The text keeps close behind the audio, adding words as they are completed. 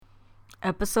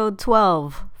Episode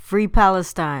 12, Free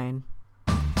Palestine.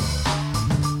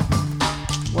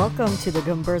 Welcome to the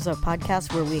Gumberza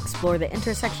podcast, where we explore the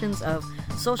intersections of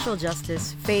social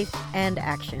justice, faith, and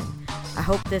action. I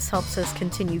hope this helps us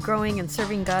continue growing and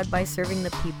serving God by serving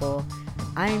the people.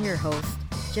 I am your host,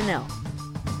 Janelle.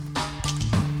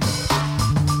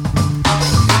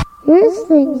 Here's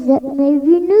things that may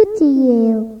be new to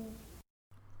you.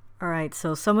 All right,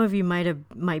 so some of you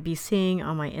might be seeing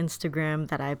on my Instagram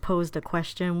that I posed a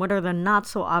question: what are the not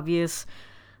so obvious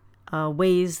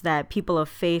ways that people of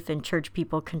faith and church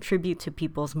people contribute to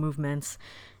people's movements?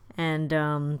 And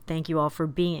thank you all for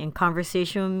being in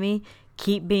conversation with me.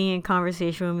 Keep being in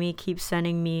conversation with me. Keep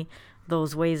sending me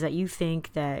those ways that you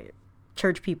think that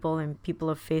church people and people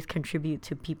of faith contribute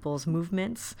to people's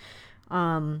movements.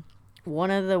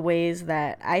 One of the ways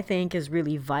that I think is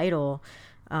really vital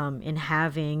in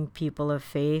having people of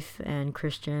faith and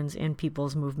Christians in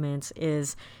people's movements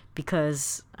is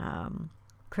because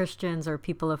Christians or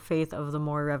people of faith of the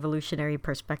more revolutionary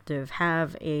perspective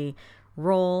have a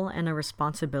role and a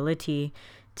responsibility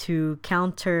to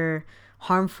counter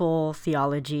harmful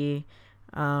theology,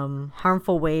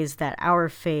 harmful ways that our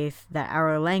faith, that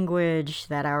our language,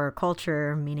 that our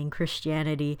culture, meaning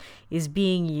Christianity, is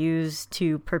being used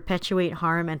to perpetuate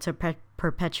harm and to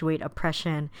perpetuate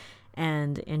oppression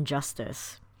and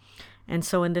injustice. And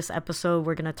so in this episode,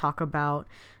 we're going to talk about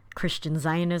Christian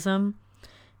Zionism.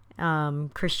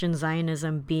 Christian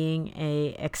Zionism being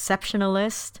a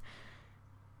exceptionalist,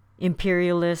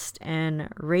 imperialist, and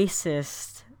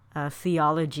racist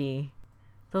theology.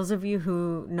 Those of you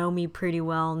who know me pretty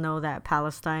well know that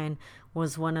Palestine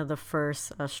was one of the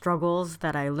first struggles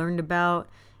that I learned about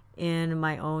in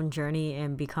my own journey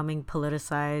in becoming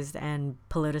politicized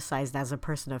as a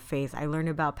person of faith. I learned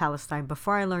about Palestine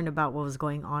before I learned about what was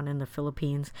going on in the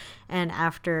Philippines, and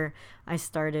after I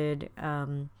started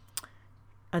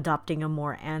adopting a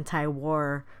more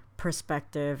anti-war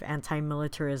perspective,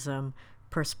 anti-militarism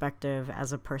perspective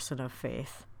as a person of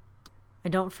faith. I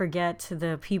don't forget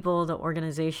the people, the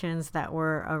organizations that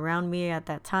were around me at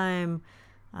that time,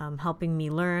 helping me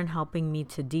learn, helping me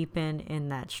to deepen in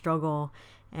that struggle.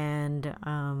 And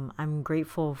I'm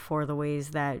grateful for the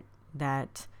ways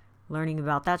that learning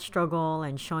about that struggle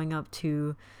and showing up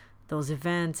to those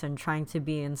events and trying to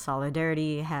be in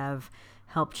solidarity have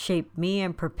helped shape me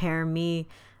and prepare me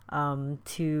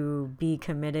to be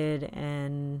committed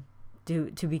and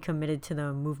to be committed to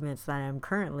the movements that I'm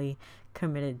currently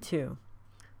committed to.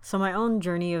 So my own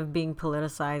journey of being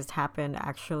politicized happened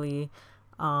actually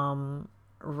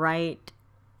right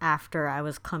after I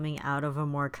was coming out of a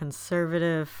more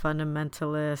conservative,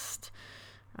 fundamentalist,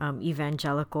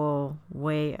 evangelical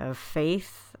way of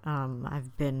faith. I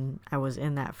was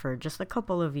in that for just a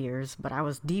couple of years, but I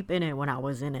was deep in it when I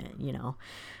was in it,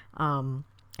 and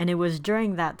it was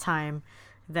during that time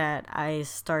that I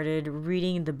started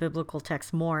reading the biblical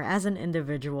text more as an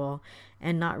individual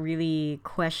and not really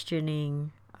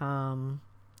questioning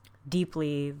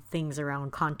deeply things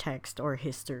around context or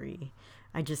history.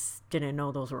 I just didn't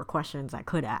know those were questions I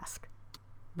could ask.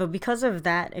 But because of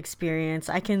that experience,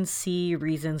 I can see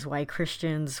reasons why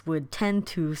Christians would tend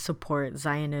to support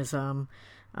Zionism,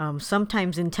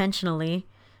 sometimes intentionally,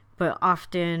 but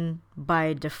often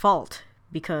by default,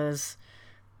 because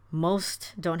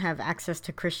most don't have access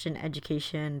to Christian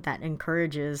education that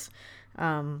encourages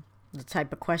the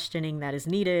type of questioning that is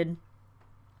needed,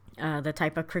 the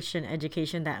type of Christian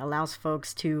education that allows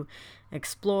folks to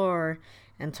explore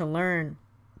and to learn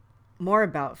more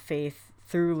about faith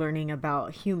through learning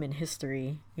about human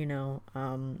history,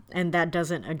 and that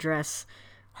doesn't address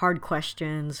hard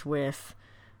questions with,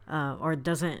 or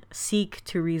doesn't seek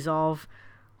to resolve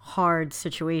hard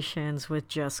situations with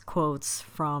just quotes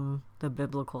from the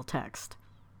biblical text.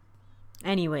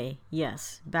 Anyway,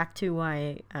 yes, back to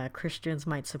why Christians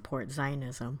might support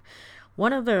Zionism.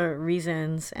 One of the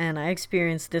reasons, and I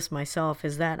experienced this myself,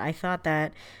 is that I thought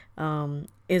that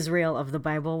Israel of the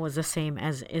Bible was the same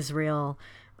as Israel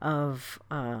of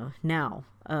now,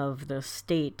 of the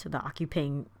state, the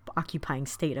occupying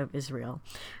state of Israel.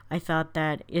 I thought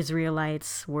that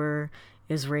Israelites were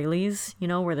Israelis,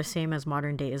 were the same as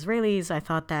modern day Israelis. I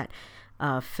thought that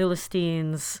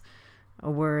Philistines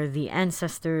were the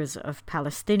ancestors of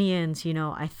Palestinians.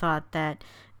 I thought that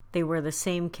they were the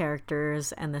same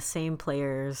characters and the same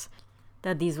players,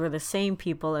 that these were the same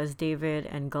people as David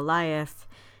and Goliath.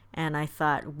 And I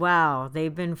thought, wow,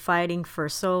 they've been fighting for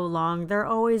so long. They're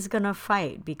always going to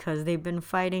fight because they've been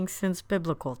fighting since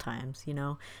biblical times.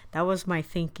 That was my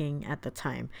thinking at the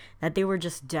time, that they were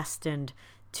just destined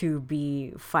to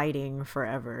be fighting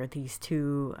forever, these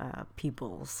two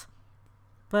peoples.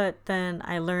 But then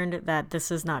I learned that this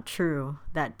is not true,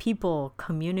 that people,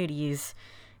 communities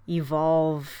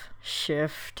evolve,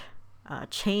 shift,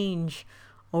 change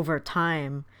over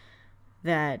time,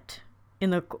 that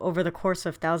over the course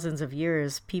of thousands of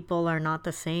years, people are not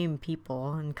the same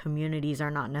people, and communities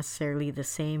are not necessarily the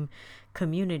same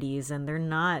communities, and they're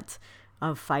not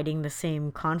fighting the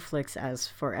same conflicts as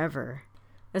forever,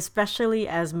 especially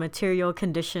as material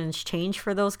conditions change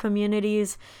for those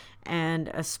communities, and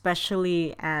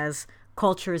especially as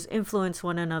cultures influence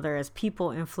one another, as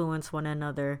people influence one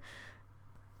another.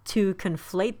 To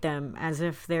conflate them as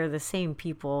if they're the same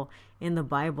people in the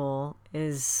Bible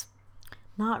is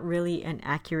not really an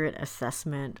accurate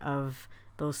assessment of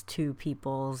those two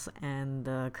peoples and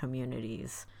the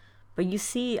communities. But you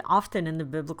see often in the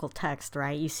biblical text,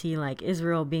 right? You see like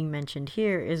Israel being mentioned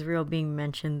here, Israel being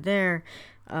mentioned there.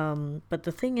 But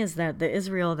the thing is that the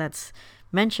Israel that's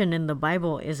mentioned in the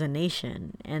Bible is a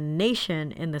nation, and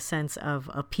nation in the sense of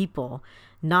a people,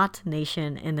 not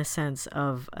nation in the sense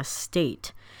of a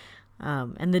state.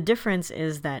 And the difference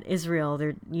is that Israel,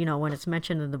 when it's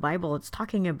mentioned in the Bible, it's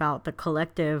talking about the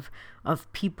collective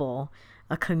of people,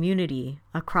 a community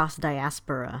across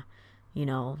diaspora,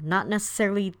 not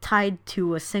necessarily tied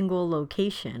to a single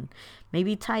location,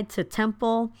 maybe tied to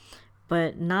temple,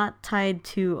 but not tied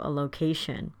to a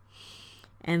location.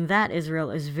 And that Israel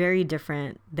is very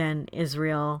different than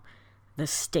Israel, the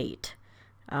state.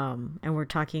 And we're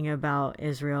talking about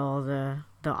Israel, the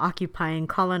occupying,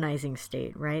 colonizing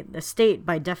state, right? The state,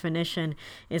 by definition,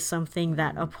 is something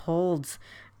that upholds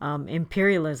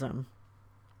imperialism,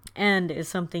 and is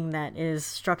something that is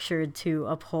structured to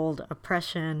uphold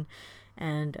oppression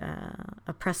and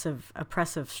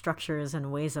oppressive structures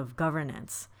and ways of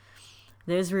governance.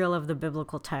 The Israel of the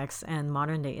biblical text and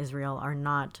modern day Israel are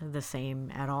not the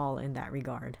same at all in that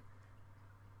regard.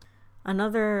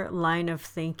 Another line of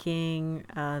thinking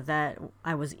that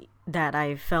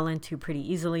I fell into pretty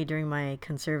easily during my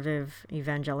conservative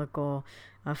evangelical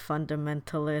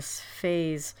fundamentalist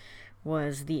phase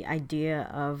was the idea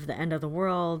of the end of the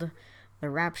world,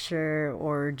 the rapture,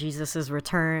 or Jesus's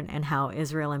return, and how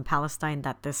Israel and Palestine,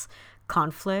 that this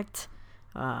conflict,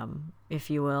 if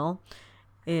you will,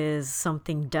 is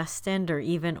something destined or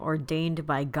even ordained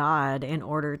by God in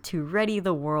order to ready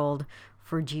the world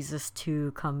for Jesus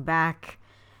to come back.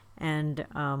 And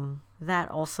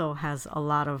that also has a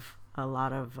lot of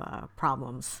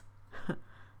problems.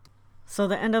 So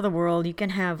the end of the world, you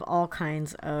can have all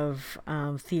kinds of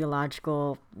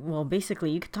theological,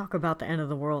 basically you could talk about the end of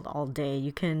the world all day.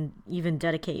 You can even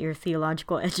dedicate your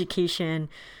theological education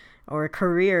or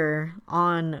career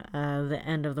on the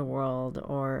end of the world,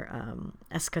 or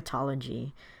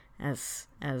eschatology, as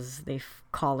they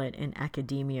call it in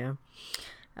academia.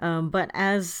 But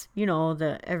as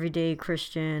the everyday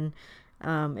Christian,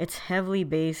 it's heavily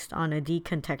based on a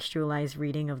decontextualized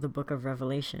reading of the book of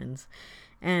Revelations.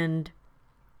 And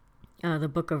the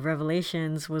book of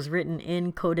Revelations was written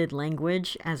in coded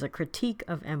language as a critique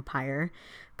of empire.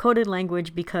 Coded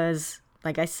language because,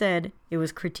 like I said, it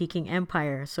was critiquing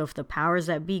empire. So if the powers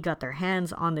that be got their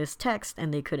hands on this text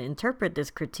and they could interpret this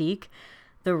critique,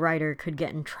 the writer could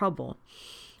get in trouble.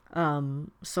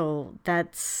 So the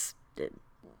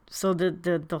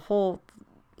whole,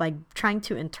 like, trying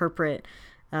to interpret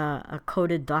a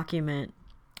coded document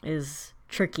is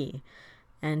tricky.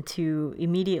 And to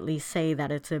immediately say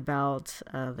that it's about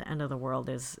the end of the world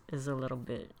is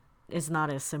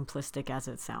not as simplistic as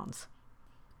it sounds.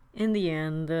 In the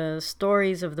end, the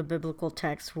stories of the biblical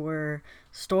text were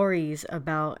stories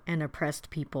about an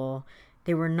oppressed people.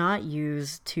 They were not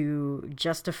used to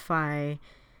justify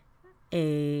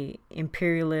a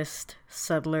imperialist,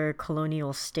 settler,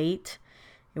 colonial state.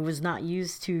 It was not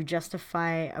used to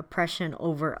justify oppression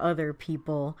over other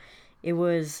people. It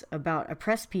was about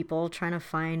oppressed people trying to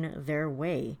find their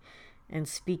way and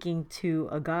speaking to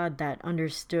a God that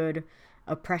understood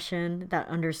oppression, that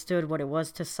understood what it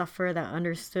was to suffer, that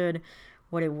understood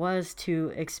what it was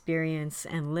to experience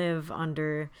and live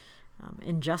under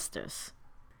injustice.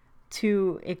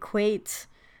 To equate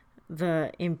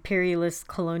the imperialist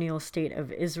colonial state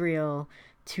of Israel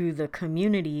to the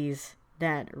communities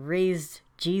that raised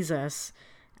Jesus,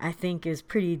 I think is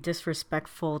pretty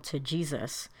disrespectful to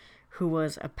Jesus, who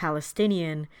was a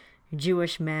Palestinian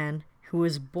Jewish man who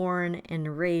was born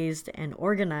and raised and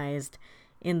organized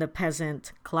in the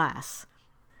peasant class.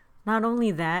 Not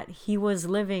only that, he was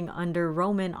living under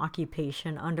Roman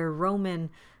occupation, under Roman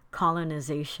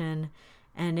colonization,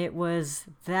 and it was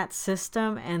that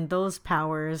system and those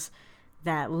powers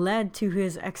that led to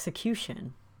his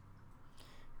execution.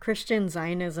 Christian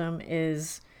Zionism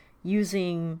is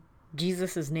using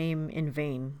Jesus' name in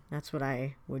vain. That's what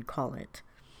I would call it.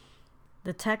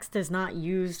 The text is not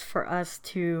used for us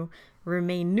to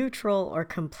remain neutral or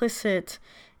complicit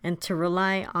and to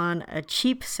rely on a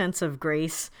cheap sense of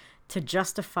grace to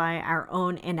justify our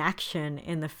own inaction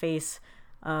in the face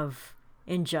of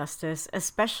injustice,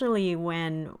 especially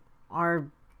when our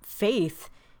faith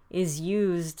is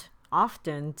used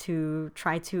often to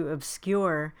try to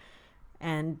obscure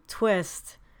and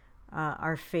twist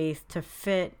our faith to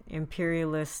fit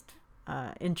imperialist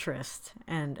interest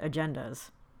and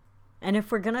agendas. And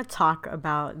if we're going to talk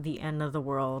about the end of the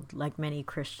world, like many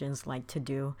Christians like to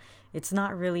do, it's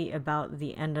not really about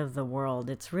the end of the world.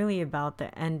 It's really about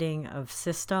the ending of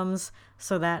systems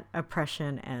so that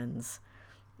oppression ends.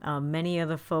 Many of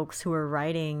the folks who are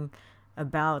writing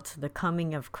about the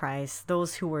coming of Christ,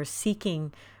 those who were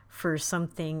seeking for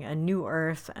something, a new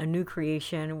earth, a new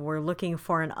creation, were looking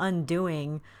for an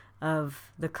undoing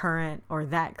of the current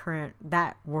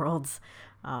that world's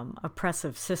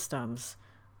oppressive systems,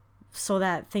 so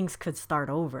that things could start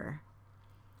over.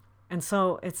 And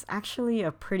so it's actually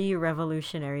a pretty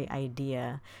revolutionary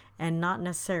idea, and not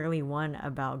necessarily one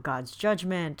about God's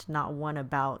judgment, not one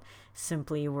about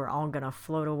simply we're all going to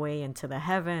float away into the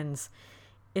heavens.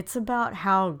 It's about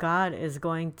how God is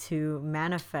going to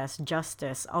manifest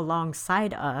justice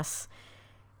alongside us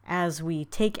as we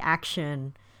take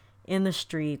action in the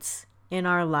streets, in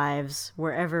our lives,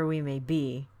 wherever we may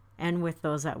be, and with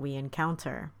those that we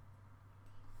encounter.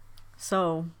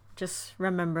 So just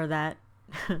remember that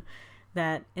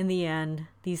that in the end,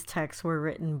 these texts were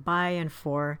written by and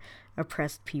for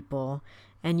oppressed people.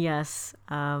 And yes,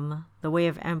 the Way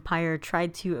of Empire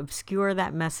tried to obscure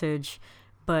that message,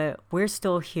 but we're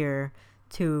still here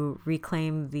to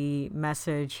reclaim the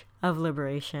message of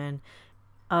liberation,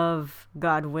 of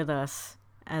God with us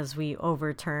as we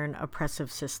overturn oppressive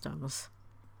systems.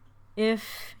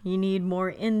 If you need more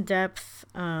in-depth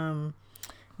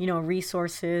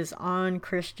resources on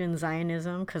Christian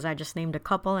Zionism, because I just named a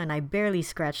couple and I barely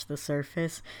scratched the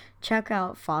surface, check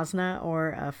out FOSNA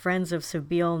or Friends of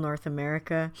Sabeel North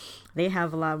America. They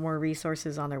have a lot more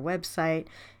resources on their website,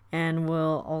 and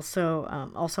will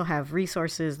also have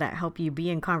resources that help you be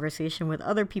in conversation with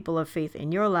other people of faith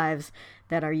in your lives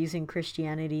that are using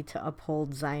Christianity to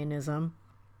uphold Zionism.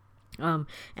 And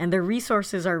the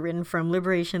resources are written from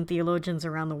liberation theologians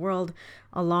around the world,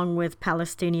 along with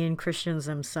Palestinian Christians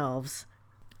themselves.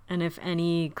 And if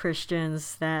any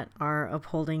Christians that are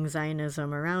upholding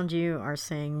Zionism around you are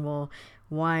saying, well,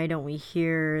 why don't we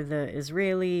hear the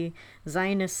Israeli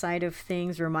Zionist side of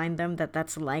things, remind them that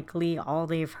that's likely all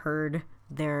they've heard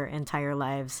their entire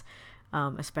lives,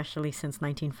 especially since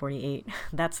 1948.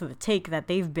 That's the take that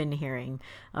they've been hearing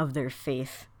of their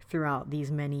faith throughout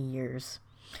these many years.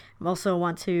 I also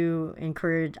want to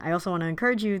encourage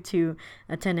you to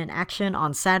attend an action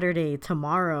on Saturday,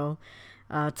 tomorrow,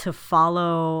 to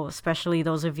follow, especially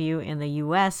those of you in the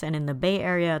U.S. and in the Bay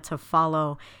Area, to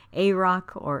follow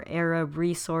AROC, or Arab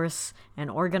Resource and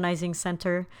Organizing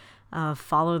Center.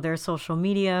 Follow their social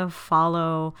media,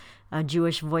 follow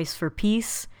Jewish Voice for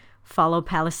Peace, follow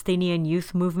Palestinian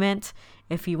Youth Movement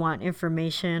if you want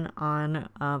information on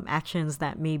actions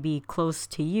that may be close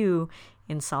to you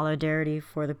in solidarity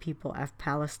for the people of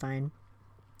Palestine.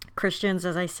 Christians,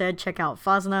 as I said, check out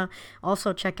FOSNA.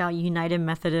 Also check out United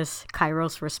Methodist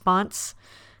Kairos Response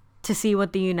to see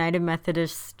what the United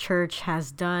Methodist Church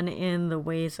has done in the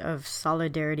ways of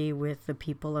solidarity with the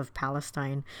people of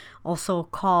Palestine. Also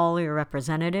call your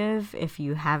representative if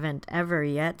you haven't ever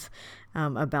yet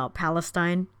about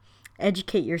Palestine.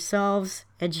 Educate yourselves,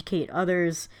 educate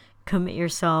others, commit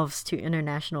yourselves to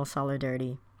international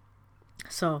solidarity.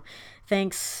 So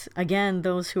thanks again,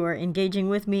 those who are engaging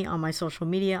with me on my social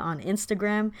media on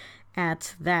Instagram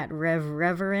at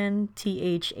thatreveren,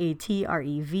 ThatReveren,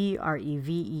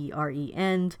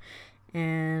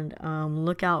 and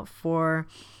look out for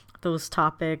those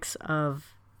topics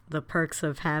of the perks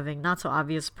of having, not so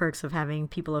obvious perks of having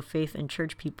people of faith and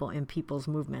church people in people's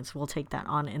movements. We'll take that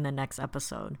on in the next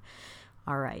episode.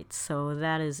 All right, so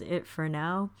that is it for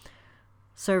now.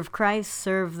 Serve Christ,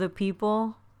 serve the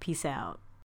people. Peace out.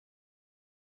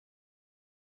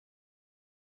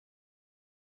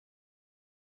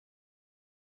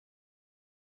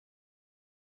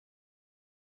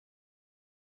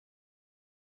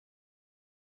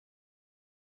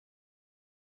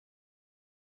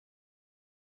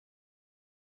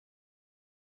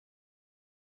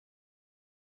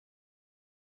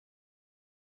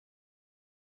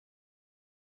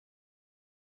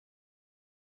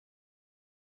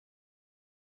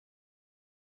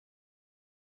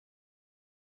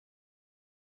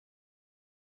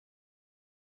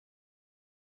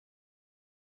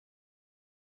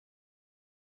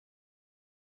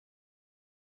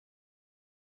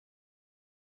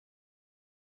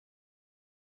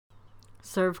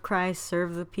 Serve Christ,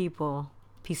 serve the people.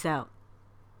 Peace out.